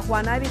নিযুক্তি দিয়া হোৱা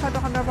নাই বিষয়টো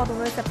সন্দৰ্ভত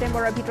 ১৯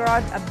 ছেপ্টেম্বৰৰ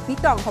ভিতৰত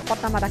বিতং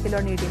শপতনামা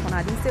দাখিলৰ নিৰ্দেশনা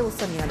দিছে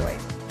উচ্চ ন্যায়ালয়ে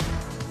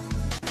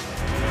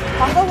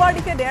সংগ হোৱাৰ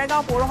দিশে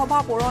ডেৰগাঁও পৌৰসভা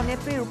পৌৰ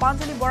নেত্ৰী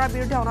ৰূপাঞ্জলি বৰাৰ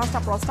বিৰুদ্ধে অনাস্থা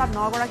প্ৰস্তাৱ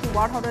 ৯গৰাকী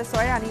ৱাৰ্ড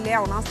সদস্যই আনিলে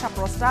অনাস্থা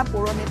প্ৰস্তাৱ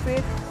পৌৰ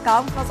নেত্ৰীৰ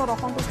কাম কাজত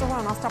অসন্তুষ্ট হৈ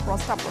অনাস্থা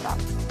প্ৰস্তাৱ প্ৰদান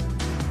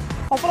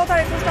সফলতাৰ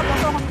 ২১টা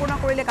বছৰ সম্পূৰ্ণ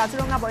কৰিলে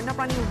কাজিৰঙা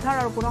বন্যপ্ৰাণী উদ্ধাৰ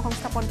আৰু পুনৰ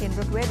সংস্থাপন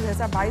কেন্দ্ৰটোৱে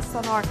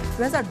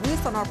 ২০২২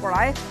 চনৰ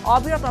পৰাই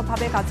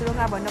অবিৰতভাৱে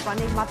কাজিৰঙা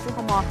বন্যপ্ৰাণীক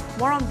মাতৃসম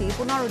মৰম দি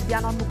পুনৰ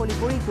উদ্যানত মুকলি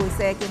কৰি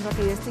গৈছে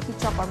কেন্দ্ৰটিৰ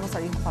চিকিৎসক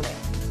কৰ্মচাৰীসকলে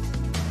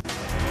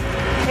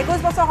 ২১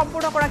 বছৰ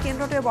সম্পূৰ্ণ কৰা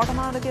কেন্দ্ৰটোৱে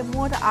বৰ্তমানলৈকে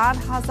মুঠ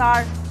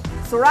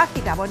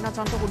 ৮,০৮৪টা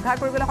বন্যজন্তুক উদ্ধাৰ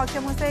কৰিবলৈ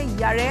সক্ষম হৈছে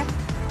ইয়াৰে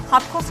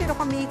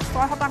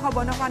 ৬৭.৬%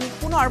 বন্যপ্ৰাণীক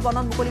পুনৰ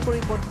বনত মুকলি কৰি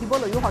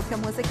দিবলৈও সক্ষম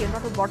হৈছে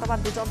কেন্দ্ৰটোত বৰ্তমান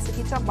 ২জন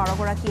চিকিৎসক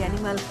 ১২গৰাকী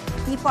এনিমেল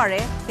কিপাৰে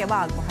সেৱা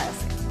আগবঢ়াই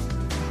আছে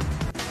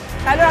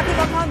কাইলৈ ৰাখী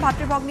বন্ধন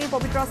ভাতৃভগ্নীৰ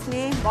পবিত্ৰ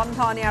স্নেহ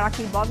বন্ধন এয়া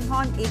ৰাখী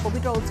বন্ধন এই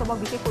পবিত্ৰ উৎসৱক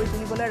বিশেষ কৰি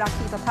তুলিবলৈ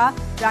ৰাখী তথা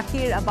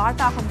ৰাখীৰ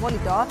বাৰ্তা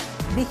সম্বলিত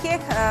বিশেষ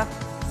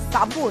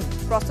চাবোন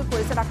প্ৰস্তুত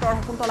কৰিছে ডাক্তৰ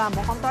শকুন্তলা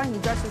মহন্তই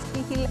নিজৰ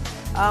সৃষ্টিশীল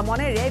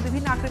মনেৰে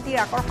বিভিন্ন আকৃতিৰ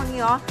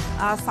আকৰ্ষণীয়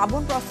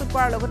চাবোন প্ৰস্তুত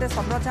কৰাৰ লগতে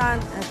চন্দ্ৰযান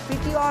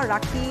তৃতীয়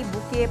ৰাখী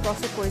বুকে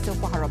প্ৰস্তুত কৰিছে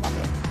উপহাৰৰ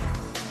বাবে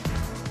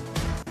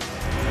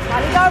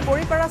মালিগাঁৱৰ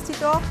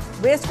বৰিপাৰাস্থিত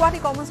ৱেষ্ট গুৱাহাটী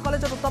কমাৰ্চ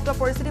কলেজত উত্তপ্ত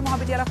পৰিস্থিতি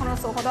মহাবিদ্যালয়খনৰ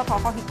চৌহদত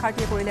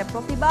শিক্ষাৰ্থীয়ে কৰিলে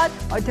প্ৰতিবাদ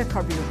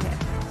অধ্যক্ষৰ বিৰুদ্ধে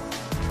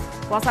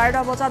পুৱা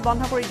 ১:৩০ বজাত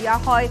বন্ধ কৰি দিয়া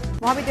হয়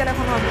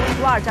মহাবিদ্যালয়খনৰ মূল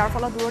দুৱাৰ যাৰ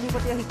ফলত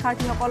দূৰণিবতীয়া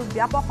শিক্ষাৰ্থীসকল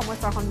ব্যাপক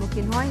সমস্যাৰ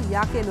সন্মুখীন হয়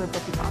ইয়াকে লৈ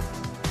প্ৰতিবাদ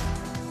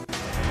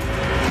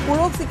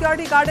পুৰুষ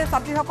সিকিউৰিটি গাৰ্ডে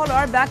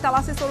ছাত্ৰীসকলৰ বেগ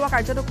তালাচী চলোৱা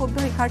কাৰ্যত ক্ষুব্ধ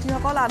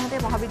শিক্ষাৰ্থীসকল আনহাতে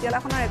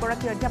মহাবিদ্যালয়খনৰ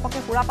এগৰাকী অধ্যাপকে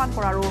সুৰাপান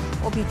কৰাৰো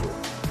অভিযোগ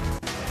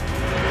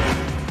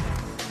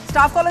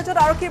ষ্টাফ কলেজত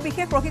আৰক্ষীৰ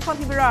বিশেষ প্ৰশিক্ষণ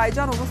শিবিৰৰ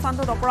আয়োজন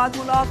অনুষ্ঠানটোত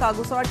অপৰাধমূলক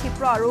গোচৰৰ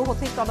ক্ষীপ্ৰ আৰু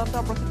সঠিক তদন্ত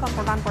প্ৰশিক্ষণ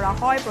প্ৰদান কৰা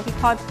হয়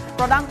প্ৰশিক্ষণ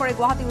প্ৰদান কৰে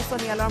গুৱাহাটী উচ্চ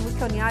ন্যায়ালয়ৰ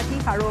মুখ্য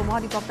ন্যায়াধীশ আৰু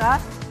মহাধিবক্তা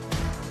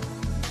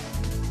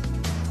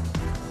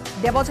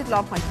দেৱজিৎ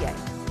লভ শইকীয়াই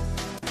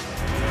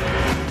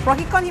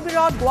প্ৰশিক্ষণ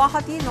শিবিৰত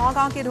গুৱাহাটী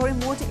নগাঁৱকে ধৰি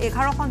মুঠ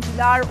 ১১খন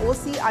জিলাৰ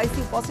OC-IC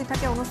উপস্থিত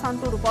থাকে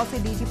অনুষ্ঠানটোত উপস্থিত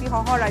ডিজিপি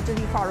সহ ৰাজ্যৰ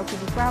শীৰ্ষ আৰক্ষী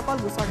বিষয়াসকল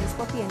গোচৰ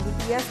নিষ্পত্তি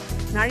NDPS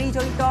নাৰী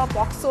জড়িত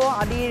পক্সো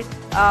আদিৰ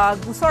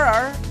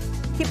গোচৰৰ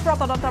ক্ষীপ্ৰ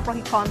তদন্ত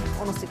প্ৰশিক্ষণ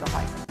অনুষ্ঠিত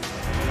হয়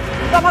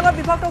দুভাগত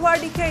বিভক্ত হোৱাৰ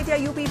দিশে এতিয়া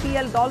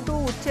UPPL দলটো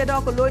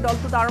উচ্ছেদক লৈ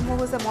দলটোত আৰম্ভ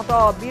হৈছে মত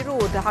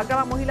বিৰোধ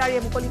হাগ্ৰামা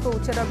মহিলাৰীয়ে মুকলিকৈ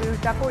উচ্ছেদৰ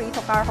বিৰোধিতা কৰি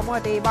থকাৰ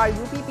সময়তে এইবাৰ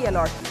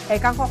UPPLৰ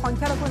একাংশ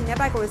সংখ্যালঘু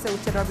নেতাই কৰিছে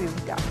উচ্ছেদৰ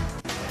বিৰোধিতা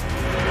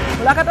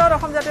গোলাঘাটত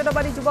অসম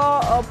জাতীয়তাবাদী যুৱ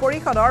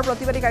পৰিষদৰ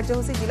প্ৰতিবাদী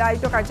কাৰ্যসূচী জিলা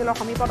আয়ুক্ত কাৰ্যালয়ৰ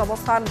সমীপত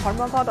অৱস্থান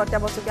ধৰ্মঘট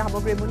অত্যাৱশ্যকীয়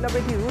সামগ্ৰীৰ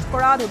মূল্যবৃদ্ধি ৰোধ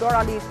কৰা ধুদৰ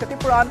আদিৰ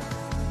ক্ষতিপূৰণ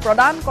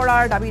প্ৰদান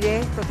কৰাৰ দাবীৰে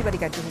প্ৰতিবাদী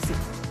কাৰ্যসূচী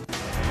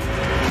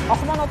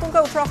অসমৰ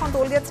নতুনকৈ ১৮খন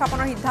টোলগেট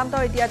স্থাপনৰ সিদ্ধান্ত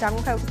এতিয়া জাঙু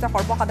খাই উঠিছে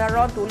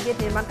সৰ্বসাধাৰণ টোলগেট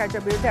নিৰ্মাণ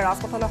কাৰ্যৰ বিৰুদ্ধে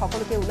ৰাজপথলৈ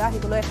সকলোকে ওলাই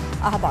আহিবলৈ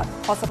আহ্বান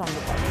সচেতন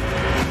লোকৰ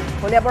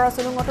কলিয়াবৰৰ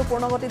চুলুঙতো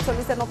পূৰ্ণগতিত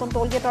চলিছে নতুন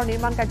টোলগেটৰ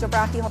নিৰ্মাণ কাৰ্য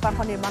প্ৰায়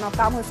 ৮০% নিৰ্মাণৰ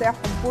কাম হৈছে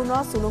সম্পূৰ্ণ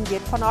চুলুং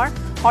গেটখনৰ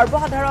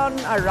সৰ্বসাধাৰণ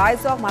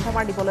ৰাইজক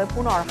মাধমাৰ দিবলৈ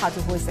পুনৰ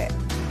সাজু হৈছে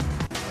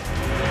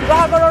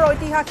শিৱসাগৰৰ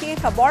ঐতিহাসিক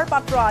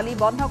বৰপাত্ৰ আলি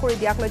বন্ধ কৰি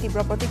দিয়াক লৈ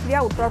তীব্ৰ প্ৰতিক্ৰিয়া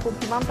উত্তৰ পূব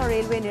সীমান্ত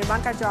ৰেলৱে নিৰ্মাণ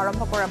কাৰ্য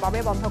আৰম্ভ কৰাৰ বাবে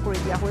বন্ধ কৰি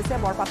দিয়া হৈছে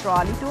বৰপাত্ৰ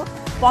আলিটো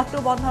পথটো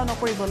বন্ধ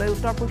নকৰিবলৈ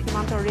উত্তৰ পূব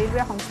সীমান্ত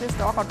ৰেলৱে সংশ্লিষ্ট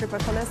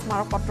কৰ্তৃপক্ষলৈ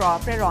স্মাৰক পত্ৰ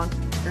প্ৰেৰণ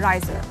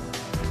ৰাইজৰ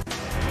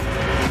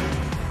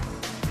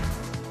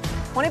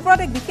মণিপুৰত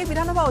এক বিশেষ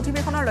বিধানসভা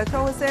অধিৱেশনৰ লক্ষ্য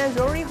হৈছে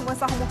জৰুৰী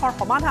সমস্যাসমূহৰ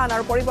সমাধান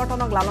আৰু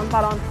পৰিৱৰ্তনক লালন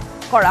পালন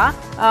কৰা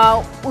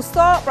উচ্চ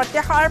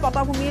প্ৰত্যাশাৰ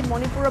পটভূমিত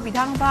মণিপুৰৰ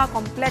বিধানসভা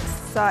কমপ্লেক্স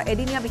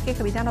এদিনীয়া বিশেষ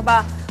বিধানসভা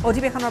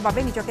অধিৱেশনৰ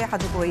বাবে নিজকে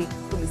সাজু কৰি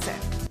তুলিছে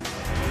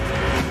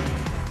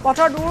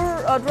পথৰ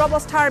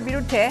দুৰৱস্থাৰ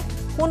বিৰুদ্ধে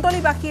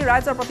কুন্তলীবাসী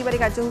ৰাইজৰ প্ৰতিবাদী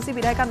কাৰ্যসূচী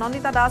বিধায়িকা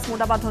নন্দিতা দাস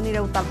মুৰ্দাবাদ ধ্বনিৰে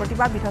উত্তাল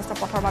প্ৰতিবাদ বিধ্বস্ত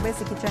পথৰ বাবে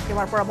চিকিৎসা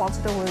সেৱাৰ পৰা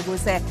বঞ্চিত হৈ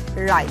গৈছে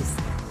ৰাইজ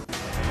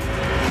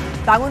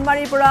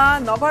টাঙ্গুনবাৰীৰ পৰা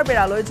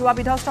নগৰবেৰালৈ যোৱা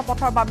বিধ্বস্ত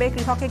পথৰ বাবে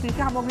কৃষকে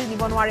কৃষি সামগ্ৰী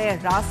নিব নোৱাৰে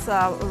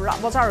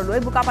বজাৰলৈ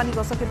বোকাপানী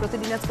গছকি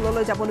প্ৰতিদিনে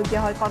স্কুললৈ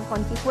যাবলগীয়া হয় কণ কণ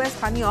শিশুৱে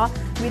স্থানীয়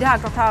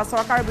বিধায়ক তথা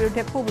চৰকাৰৰ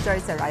বিৰুদ্ধে ক্ষোভ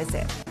উজাৰিছে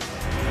ৰাইজে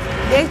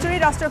দেশজুৰি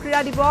ৰাষ্ট্ৰীয়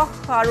ক্ৰীড়া দিৱস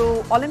আৰু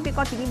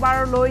অলিম্পিকত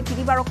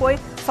তিনিবাৰকৈ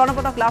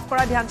স্বৰ্ণপদক লাভ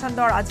কৰা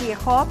ধ্যানচান্দৰ আজি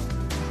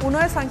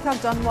 119 সংখ্যক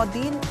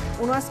জন্মদিন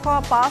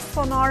 1905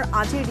 চনৰ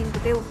আজিৰ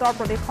দিনটোতে উত্তৰ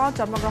প্ৰদেশত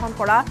জন্মগ্ৰহণ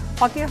কৰা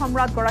হকীৰ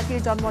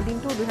সম্ৰাটগৰাকীৰ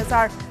জন্মদিনটো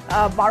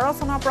 2012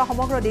 চনৰ পৰা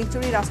সমগ্ৰ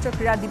দেশজুৰি ৰাষ্ট্ৰীয়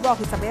ক্ৰীড়া দিৱস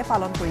হিচাপে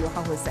পালন কৰি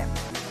অহা হৈছে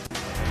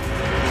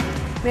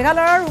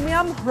মেঘালয়ৰ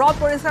উমিয়াম হ্ৰদ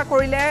পৰিষ্কাৰ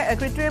কৰিলে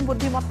কৃত্ৰিম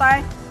বুদ্ধিমত্তাই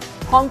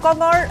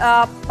হংকঙৰ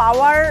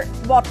পাৱাৰ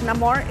বট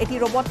নামৰ এটি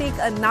ৰবটিক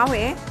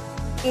নাৱে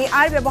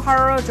AI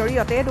ব্যৱহাৰৰ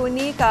জৰিয়তে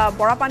দৈনিক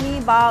বৰাপানী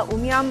বা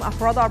উমিয়াম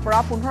হ্ৰদৰ পৰা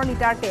 15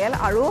 লিটাৰ তেল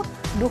আৰু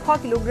 200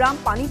 কিলোগ্ৰাম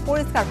পানী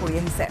পৰিষ্কাৰ কৰি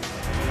আহিছে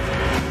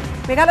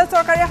মেঘালয়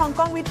চৰকাৰে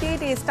হংকং ভিত্তিক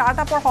এই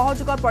ষ্টাৰ্টআপৰ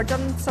সহযোগত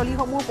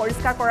পৰ্যটনস্থলীসমূহ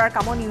পৰিষ্কাৰ কৰাৰ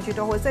কামত নিয়োজিত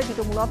হৈছে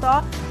যিটো মূলতঃ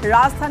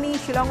ৰাজধানী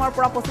শিলঙৰ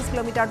পৰা 25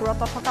 কিলোমিটাৰ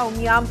দূৰত্বত থকা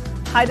উমিয়াম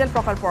হাইডেল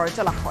প্ৰকল্পৰ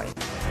জলাশয়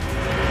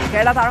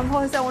কেৰালাত আৰম্ভ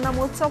হৈছে ওনাম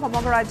উৎসৱ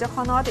সমগ্ৰ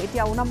ৰাজ্যখনত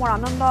এতিয়া ওনামৰ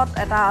আনন্দত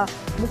এটা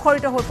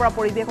মুখৰিত হৈ পৰা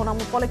পৰিৱেশ ওনাম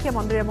উপলক্ষে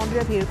মন্দিৰে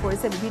মন্দিৰে ভিৰ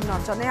কৰিছে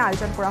বিভিন্নজনে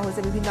আয়োজন কৰা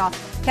হৈছে বিভিন্ন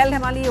খেল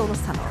ধেমালি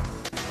অনুষ্ঠানৰ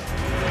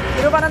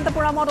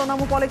তিৰুৱনন্তপুৰমত ওনাম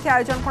উপলক্ষে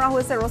আয়োজন কৰা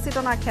হৈছে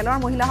ৰছী-টনা খেলৰ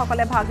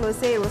মহিলাসকলে ভাগ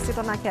লৈছে এই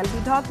ৰছী-টনা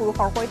খেলবিধত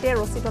পুৰুষৰ সৈতে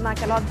ৰছী-টনা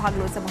খেলত ভাগ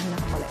লৈছে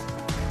মহিলাসকলে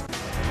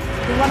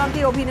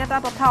কিংবদন্তি অভিনেতা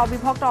তথা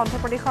অবিভক্ত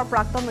অন্ধ্ৰপ্ৰদেশৰ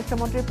প্ৰাক্তন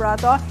মুখ্যমন্ত্ৰী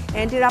প্ৰয়াত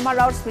এন.টি. ৰামা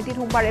ৰাওৰ স্মৃতিত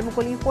সোমবাৰে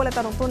মুকলি হ'ল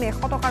এটা নতুন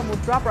 100 টকাৰ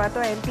মুদ্ৰা প্ৰয়াত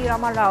এন.টি.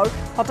 ৰামা ৰাওৰ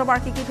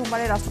শতবাৰ্ষিকীত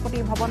সোমবাৰে ৰাষ্ট্ৰপতি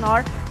ভৱনৰ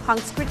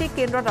সাংস্কৃতিক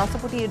কেন্দ্ৰত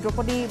ৰাষ্ট্ৰপতি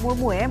দ্ৰৌপদী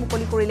মুৰ্মুৱে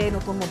মুকলি কৰিলে এই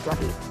নতুন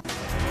মুদ্ৰাটি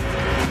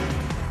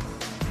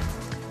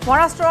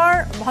মহাৰাষ্ট্ৰৰ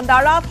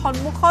ভণ্ডাৰাত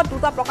সন্মুখত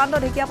দুটা প্ৰকাণ্ড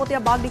ঢেকীয়াপতীয়া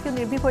বাঘ দেখি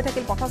নিৰ্ভীক হৈ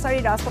থাকিল পথচাৰী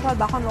ৰাজপথত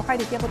বাহন ৰখাই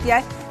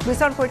ঢেকীয়াপতীয়াই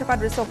বিচৰণ কৰি থকা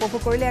দৃশ্য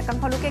উপভোগ কৰিলে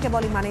একাংশ লোকে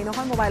কেৱল ইমানেই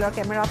নহয় মোবাইলৰ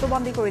কেমেৰাটো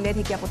বন্দী কৰিলে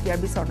ঢেকীয়াপতীয়াৰ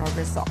বিচৰণৰ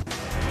দৃশ্য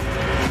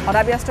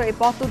সদাব্যস্ত এই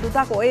পথটো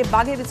দুটাকৈ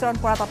বাঘে বিচৰণ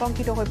কৰাত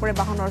আতংকিত হৈ পৰে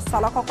বাহনৰ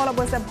চালকসকল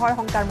অৱশ্যে ভয়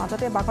শংকাৰ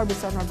মাজতে বাঘৰ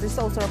বিচৰণৰ দৃশ্য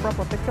ওচৰৰ পৰা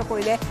প্ৰত্যক্ষ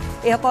কৰিলে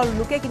এইসকল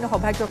লোকে কিন্তু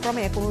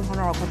সৌভাগ্যক্ৰমে কোনো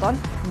ধৰণৰ অঘটন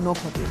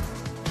নঘটিল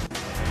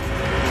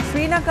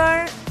শ্ৰীনগৰ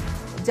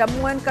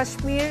জম্মু এণ্ড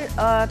কাশ্মীৰ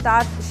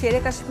তাত শ্বেৰে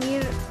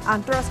কাশ্মীৰ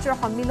আন্তঃৰাষ্ট্ৰীয়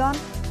সন্মিলন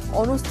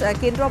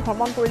কেন্দ্ৰ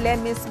ভ্ৰমণ কৰিলে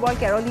miss world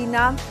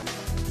Carolina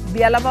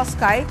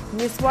বিয়ালাবস্কাই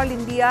miss world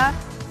India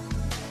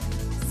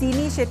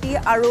চিনি শেট্টি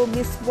আৰু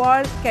মিছ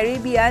ৱৰ্ল্ড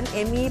কেৰিবিয়ান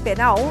এমি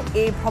পেনাও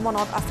এই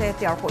ভ্ৰমণত আছে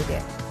তেওঁৰ সৈতে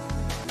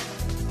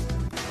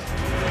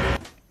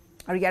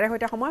আৰু ইয়াৰে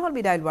সৈতে সময় হ'ল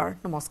বিদায় লোৱাৰ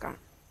নমস্কাৰ